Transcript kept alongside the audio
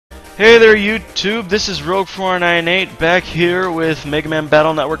Hey there YouTube, this is Rogue498 back here with Mega Man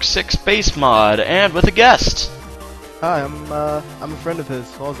Battle Network 6 base mod and with a guest. Hi, I'm a friend of his,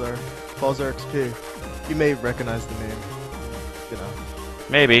 Falzar XP. You may recognize the name, you know.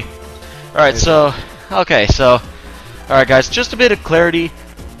 Maybe. Alright, alright guys, just a bit of clarity.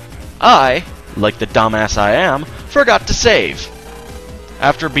 I, like the dumbass I am, forgot to save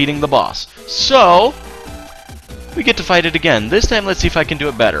after beating the boss. So, we get to fight it again. This time, let's see if I can do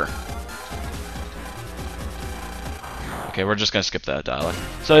it better. Okay, we're just gonna skip that dialogue.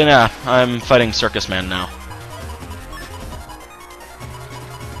 So yeah, I'm fighting Circus Man now.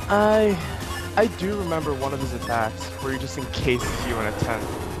 I do remember one of his attacks where he just encases you in a tent.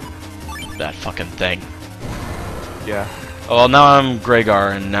 That fucking thing. Yeah. Oh, well, now I'm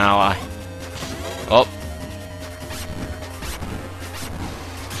Gregar, and now I... Oh.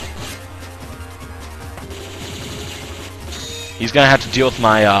 He's gonna have to deal with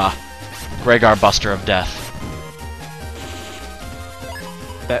my, Gregar Buster of Death.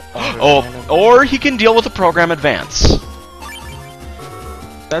 Oh, or he can deal with the Program Advance.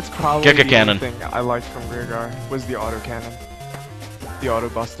 That's probably Giga the Cannon. only thing I liked from Gregar, was the auto cannon. The auto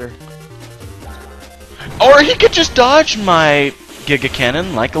buster. Or he could just dodge my Giga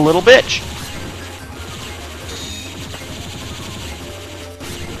Cannon like a little bitch.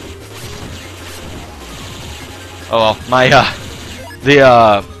 Oh well, my, the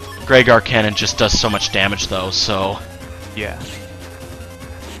Gregar Cannon just does so much damage though, so... Yeah.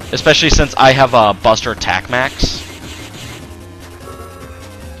 Especially since I have a Buster Attack Max.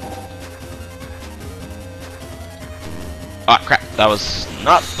 Ah, crap. That was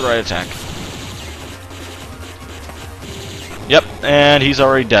not the right attack. Yep, and he's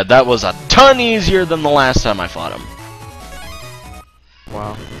already dead. That was a ton easier than the last time I fought him.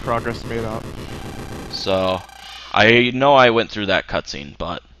 Wow, progress made up. So, I know I went through that cutscene,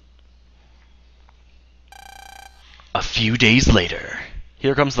 but... A few days later...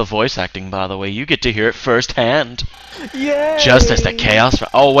 Here comes the voice acting, by the way. You get to hear it firsthand. Yay! Just as the chaos...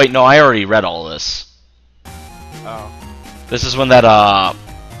 Oh, wait, no, I already read all this. Oh. This is when that, at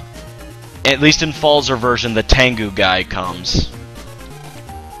least in Falzar version, the Tengu guy comes.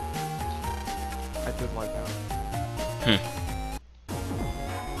 I did like that.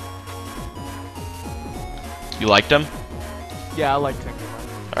 You liked him? Yeah, I like Tinker.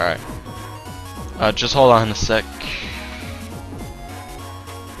 Alright. Just hold on a sec.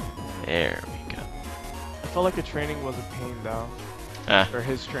 There we go. I felt like the training was a pain though. Or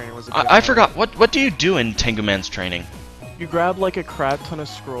his training was a pain. I forgot, what do you do in Tengu Man's training? You grab like a crap ton of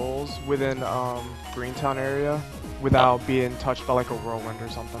scrolls within Greentown area without being touched by like a whirlwind or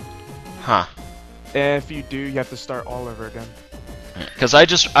something. Huh. And if you do, you have to start all over again. Cause I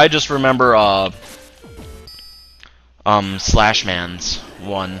just remember Slash Man's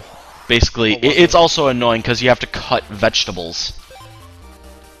one. Basically, it's also annoying because you have to cut vegetables.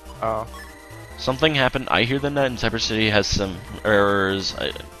 Oh. Something happened. I hear the net in Cyber City has some errors.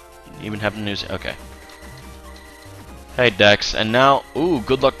 I even have the news. Okay. Hey Dex, and now, ooh,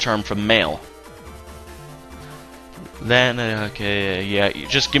 good luck charm from Mail. Then okay, yeah,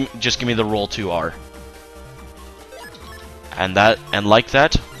 just give me the roll 2R. And like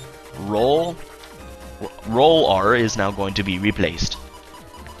that, roll R is now going to be replaced.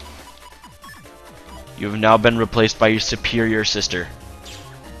 You have now been replaced by your superior sister.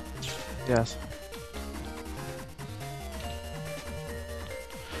 Yes.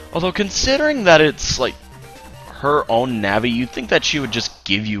 Although considering that it's like her own Navi, you'd think that she would just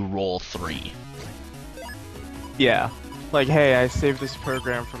give you roll 3. Yeah. Like, hey, I saved this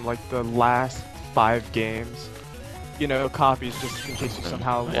program from like the last 5 games. You know, copies just in case you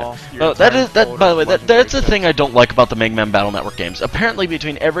somehow lost your by the way, that's the thing I don't like about the Mega Man Battle Network games. Apparently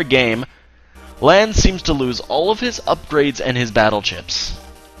between every game, Lan seems to lose all of his upgrades and his battle chips.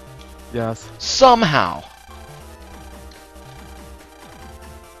 Yes. Somehow.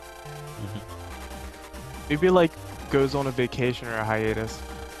 Maybe like goes on a vacation or a hiatus,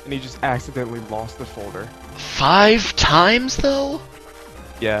 and he just accidentally lost the folder. 5 times though?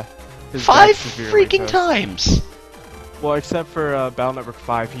 Yeah. 5 freaking times! Well, except for Battle Network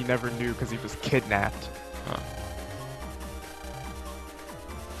 5, he never knew because he was kidnapped. Huh.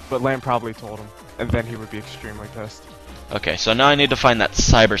 But Lamb probably told him, and then he would be extremely pissed. Okay, so now I need to find that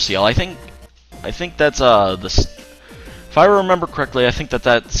Cyber Seal. I think that's if I remember correctly, I think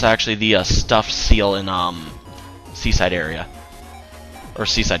that's actually the stuffed seal in Seaside area or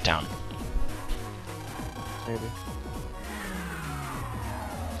Seaside Town. Maybe.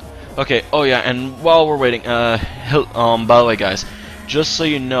 Okay. Oh yeah, and while we're waiting, by the way, guys, just so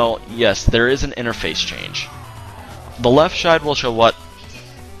you know, yes, there is an interface change. The left side will show what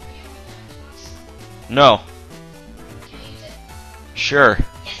No. Sure.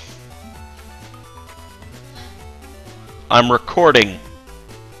 I'm recording.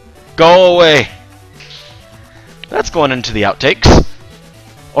 Go away. That's going into the outtakes.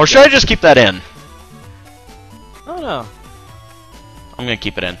 Or should I just keep that in? Oh no. I'm gonna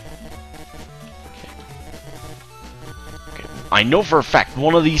keep it in. Okay. I know for a fact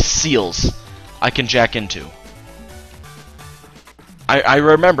one of these seals I can jack into. I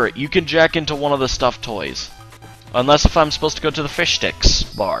remember it. You can jack into one of the stuffed toys. Unless if I'm supposed to go to the fish sticks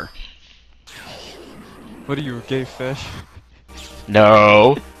bar. What are you, a gay fish?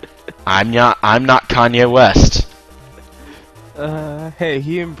 No. I'm not Kanye West. Hey,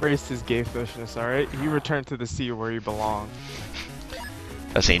 he embraced his gay fishness, alright? He returned to the sea where he belonged.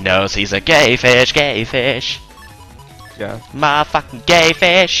 As he knows he's a gay fish, gay fish. Yeah. My fucking gay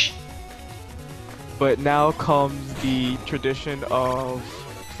fish. But now comes the tradition of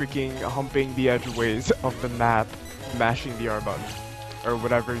freaking humping the edgeways of the map, mashing the R button. Or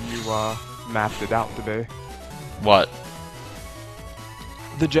whatever you, mapped it out to be. What?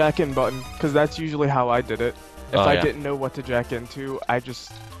 The jack in button, because that's usually how I did it. If Oh, I yeah. didn't know what to jack into, I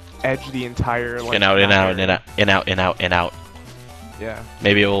just edged the entire, like, In out, in map out, in area. out, in out, in out, in out. Yeah.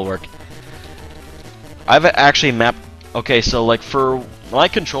 Maybe it will work. I've actually mapped... Okay, so like for my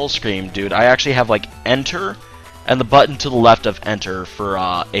control screen, dude, I actually have like enter and the button to the left of enter for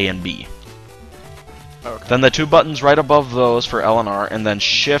A and B. Okay. Then the two buttons right above those for L and R, and then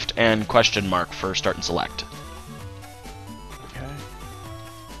shift and question mark for start and select. Okay.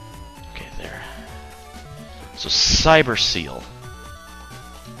 Okay, there. So Cyber Seal.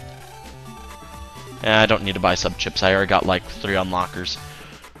 I don't need to buy sub chips. I already got like 3 unlockers.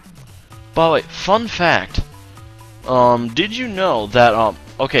 But wait, fun fact. Did you know that,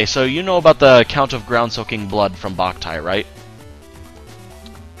 okay, so you know about the count of ground-soaking blood from Boktai, right?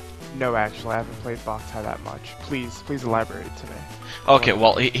 No, actually, I haven't played Boktai that much. Please elaborate to me. Okay,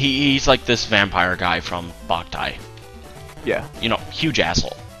 well, he's like this vampire guy from Boktai. Yeah, You know, huge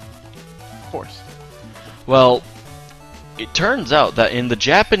asshole. of course. Well, it turns out that in the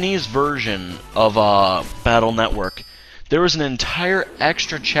Japanese version of Battle Network, there was an entire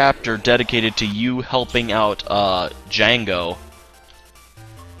extra chapter dedicated to you helping out Django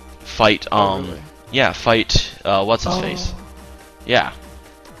fight really? yeah, fight what's his face? Yeah.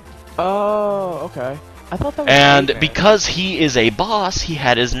 Oh, okay. I thought that was And Rayman. because he is a boss, he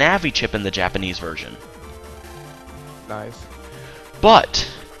had his Navi chip in the Japanese version. Nice. But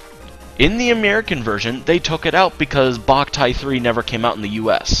in the American version, they took it out because Boktai 3 never came out in the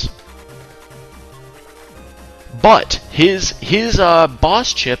US. But his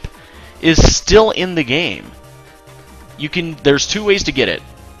boss chip is still in the game. There's 2 ways to get it,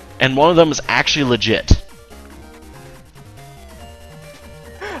 and one of them is actually legit.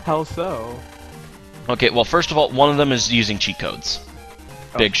 How so? Okay, well, first of all, one of them is using cheat codes.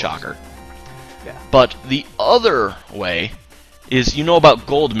 Big Of course. shocker. Yeah. But the other way is, you know about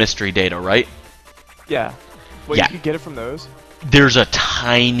gold mystery data, right? Yeah. Wait, Yeah. you could get it from those? There's a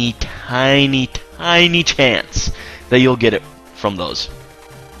tiny, tiny, tiny chance that you'll get it from those.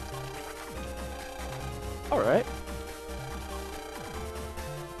 Alright.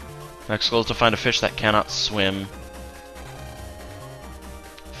 Next goal is to find a fish that cannot swim.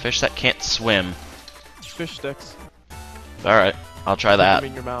 Fish that can't swim. Fish sticks. Alright, I'll try Put that. them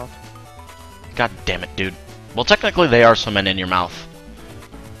in your mouth. God damn it, dude. Well, technically they are swimming in your mouth.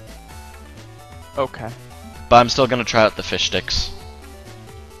 Okay. But I'm still gonna try out the fish sticks.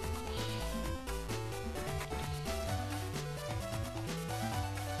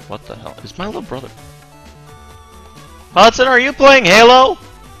 What the hell? Is my little brother... Hudson, are you playing Halo?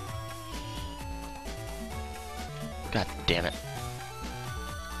 God damn it.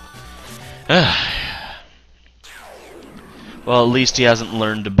 Well, at least he hasn't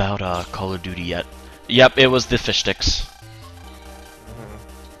learned about Call of Duty yet. Yep, it was the fish sticks.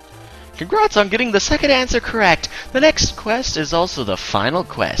 Congrats on getting the second answer correct! The next quest is also the final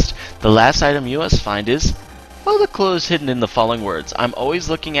quest. The last item you must find is... Well, the clue is hidden in the following words. I'm always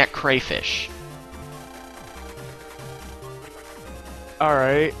looking at crayfish.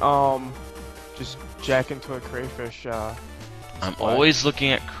 Alright, just jack into a crayfish, I'm supply. always looking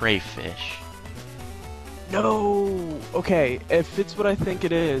at crayfish. No! Okay, if it's what I think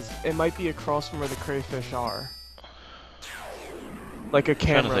it is, it might be across from where the crayfish are. Like a trying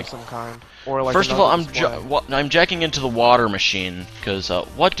to camera of think. some kind. Or like First of all, another display. I'm jacking into the water machine, because,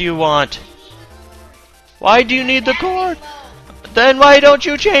 what do you want? Why do you need the cord? Then why don't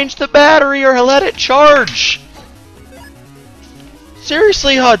you change the battery or let it charge?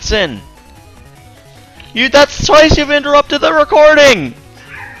 Seriously, Hudson! That's twice you've interrupted the recording!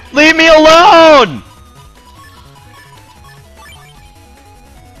 Leave me alone!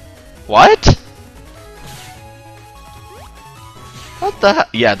 What? What the hell?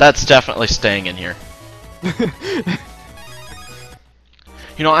 Yeah, that's definitely staying in here.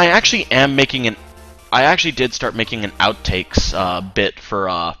 You know, I actually did start making an outtakes bit for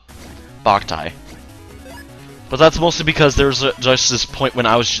Boktai. But that's mostly because there was just this point when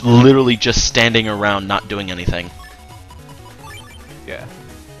I was literally just standing around not doing anything. Yeah.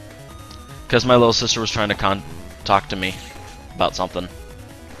 Because my little sister was trying to talk to me about something.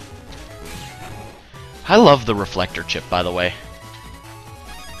 I love the reflector chip, by the way.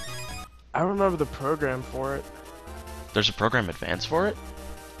 I remember the program for it. There's a program advance for it?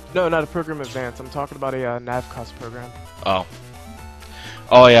 No, not a program advance. I'm talking about a NavCus program. Oh.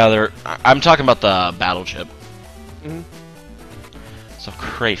 Oh yeah, I'm talking about the battle chip. Mm-hmm. So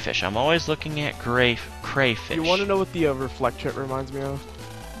Crayfish. I'm always looking at Crayfish. You want to know what the reflect chip reminds me of?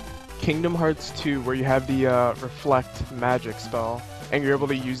 Kingdom Hearts 2, where you have the reflect magic spell, and you're able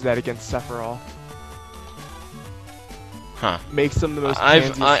to use that against Sephiroth. Huh. Makes them the most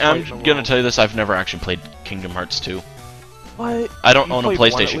I'm gonna tell you this, I've never actually played Kingdom Hearts 2. What? I don't own a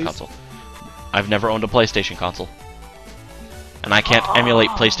PlayStation console. I've never owned a PlayStation console. And I can't emulate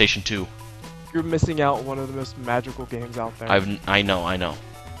PlayStation 2. You're missing out on one of the most magical games out there. I know.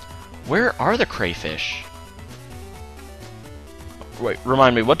 Where are the crayfish? Wait,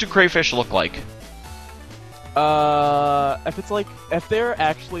 remind me, what do crayfish look like? If they're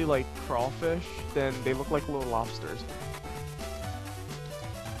actually like crawfish, then they look like little lobsters.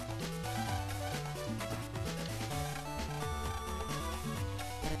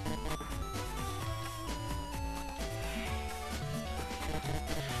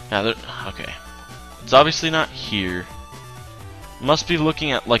 Now, okay. It's obviously not here. Must be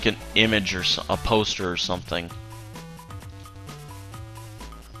looking at like an image or a poster or something.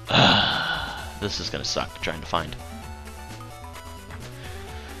 This is gonna suck trying to find.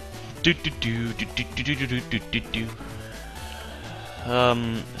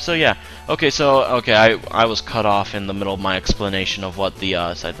 So yeah. Okay, I was cut off in the middle of my explanation of what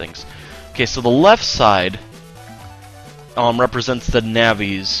the side things. Okay, so the left side represents the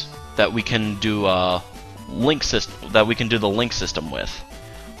navies that we can do link system the link system with.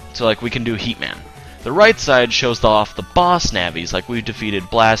 So like we can do Heatman. The right side shows off the boss navies, like we defeated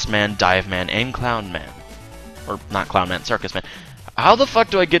Blastman, Diveman, and Clownman. Or not Clownman, Circusman. How the fuck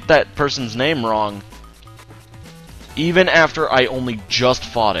do I get that person's name wrong? Even after I only just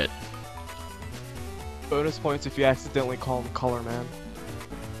fought it. Bonus points if you accidentally call him Color Man.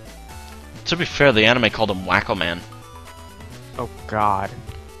 To be fair, the anime called him Wacko Man. Oh god.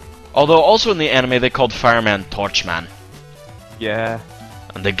 Although also in the anime they called Fireman Torchman. Yeah.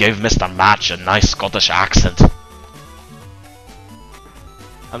 And they gave Mr. Match a nice Scottish accent.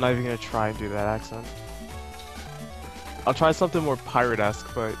 I'm not even gonna try and do that accent. I'll try something more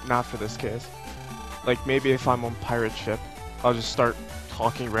pirate-esque, but not for this case. Like maybe if I'm on pirate ship, I'll just start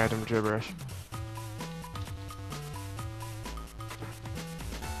talking random gibberish.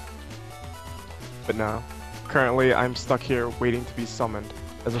 But no. Currently, I'm stuck here waiting to be summoned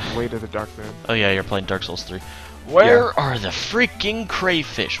as a Blade of the Dark Moon. Oh yeah, you're playing Dark Souls 3. Where are the freaking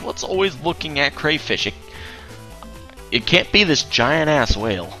crayfish? What's always looking at crayfish? It can't be this giant-ass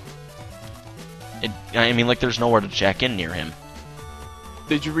whale. I mean, like, there's nowhere to jack in near him.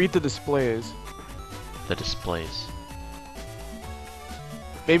 Did you read the displays? The displays.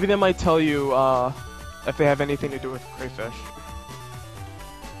 Maybe they might tell you, if they have anything to do with crayfish.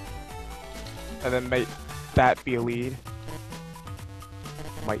 And then might that be a lead?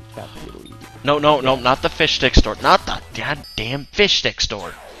 Might that be a lead? No, not the fish stick store. Not the goddamn fish stick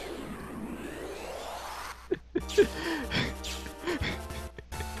store.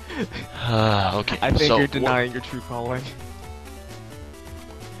 Okay. I think you're denying your true calling.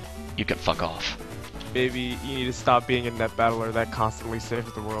 You can fuck off. Maybe you need to stop being a net battler that constantly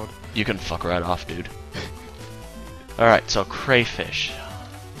saves the world. You can fuck right off, dude. Alright, so crayfish.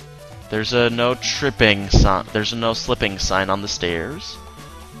 There's a no tripping sign. There's a no slipping sign on the stairs.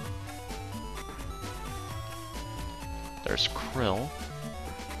 There's krill.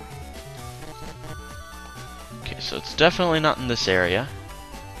 Okay, so it's definitely not in this area.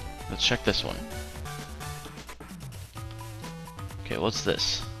 Let's check this one. Okay, what's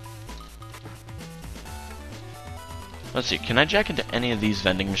this? Let's see, can I jack into any of these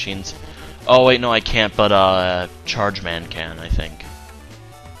vending machines? Oh wait, no I can't, but Charge Man can, I think.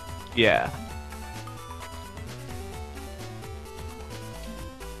 Yeah.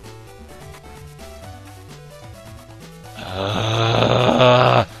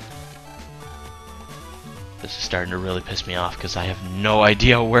 This is starting to really piss me off because I have no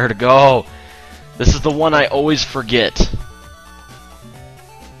idea where to go. This is the one I always forget.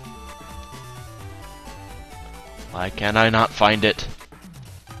 Why can I not find it?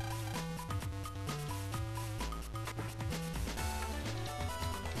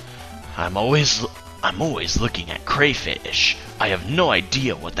 I'm always looking at crayfish. I have no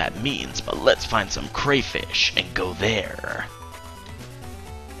idea what that means, but let's find some crayfish and go there.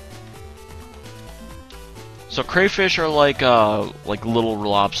 So crayfish are like little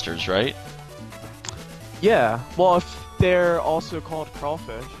lobsters, right? Yeah. Well, if they're also called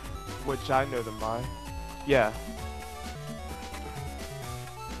crawfish, which I know them by. Yeah.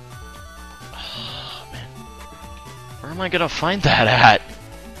 Oh, man. Where am I gonna find that at?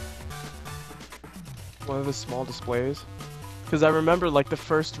 One of the small displays. Because I remember, like, the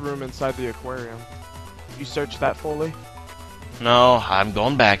first room inside the aquarium. You searched that fully? No, I'm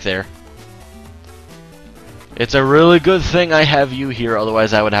going back there. It's a really good thing I have you here,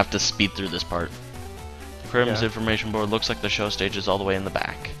 otherwise I would have to speed through this part. The aquarium's information board looks like the show stage is all the way in the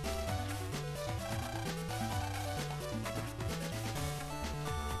back.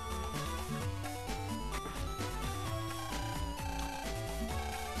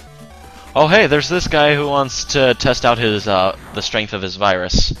 Oh hey, there's this guy who wants to test out his the strength of his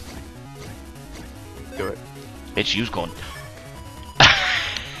virus. Do it. Bitch, you's going.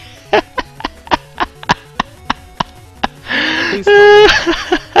 Please tell me.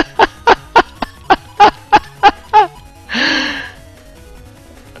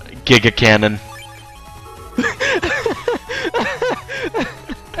 Giga cannon.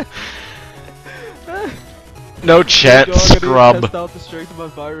 No chat, Yo, I gotta scrub. test out the strength of my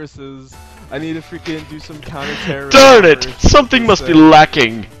viruses. I need to freaking do some counter-terror. Darn it! Something must be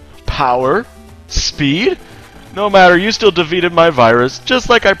lacking. Power? Speed? No matter, you still defeated my virus. Just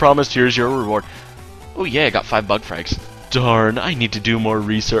like I promised, here's your reward. Oh yeah, I got 5 bug frags. Darn, I need to do more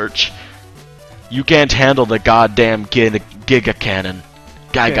research. You can't handle the goddamn Giga cannon.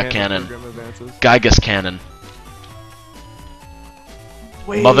 Giga cannon. Gigas cannon.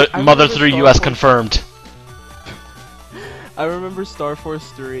 Wait, Mother 3 US confirmed. I remember Star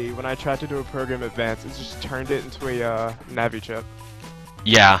Force 3, when I tried to do a program advance, it just turned it into a Navi chip.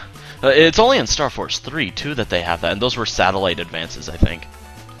 Yeah. It's only in Star Force 3, too, that they have that, and those were satellite advances, I think.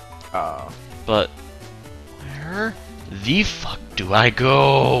 But, where the fuck do I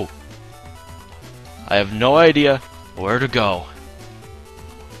go? I have no idea where to go.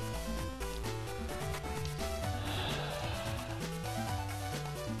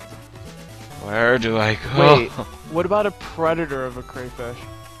 Where do I go? Wait, what about a predator of a crayfish?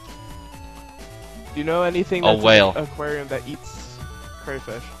 Do you know anything that's A whale. in an aquarium that eats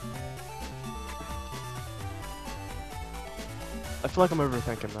crayfish? I feel like I'm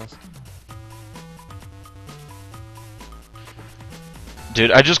overthinking this.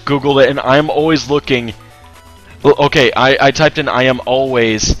 Dude, I just googled it and I am always looking. Okay, I typed in I am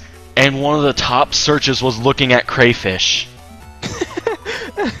always, and one of the top searches was looking at crayfish.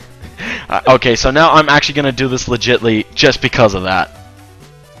 Okay, so now I'm actually gonna do this legitly just because of that.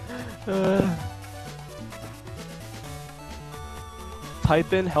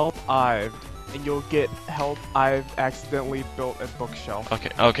 Type in help I've, and you'll get help I've accidentally built a bookshelf.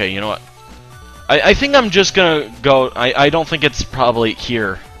 Okay, you know what? I think I'm just gonna go. I don't think it's probably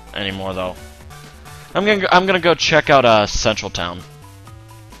here anymore though. I'm gonna go check out Central Town.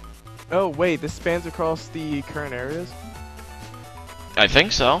 Oh wait, this spans across the current areas? I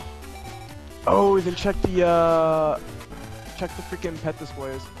think so. Oh, then check the freaking pet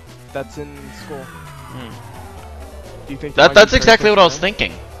displays that's in school. Do you think that's exactly what I was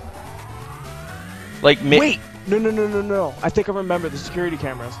thinking? Like wait, no. I think I remember the security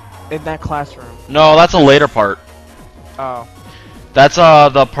cameras in that classroom. No, that's a later part. Oh. That's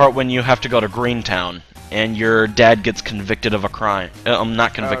the part when you have to go to Greentown and your dad gets convicted of a crime.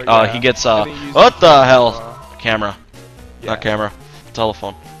 Not convicted. Oh, yeah. He gets And he what uses the hell? Camera. Yeah. Not camera.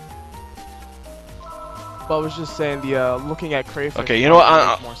 Telephone. Well, I was just saying the looking at crayfish. Okay, you know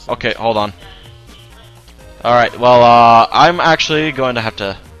what? Okay, hold on. Alright, well, I'm actually going to have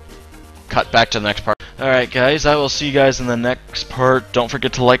to cut back to the next part. Alright, guys, I will see you guys in the next part. Don't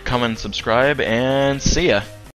forget to like, comment, and subscribe, and see ya.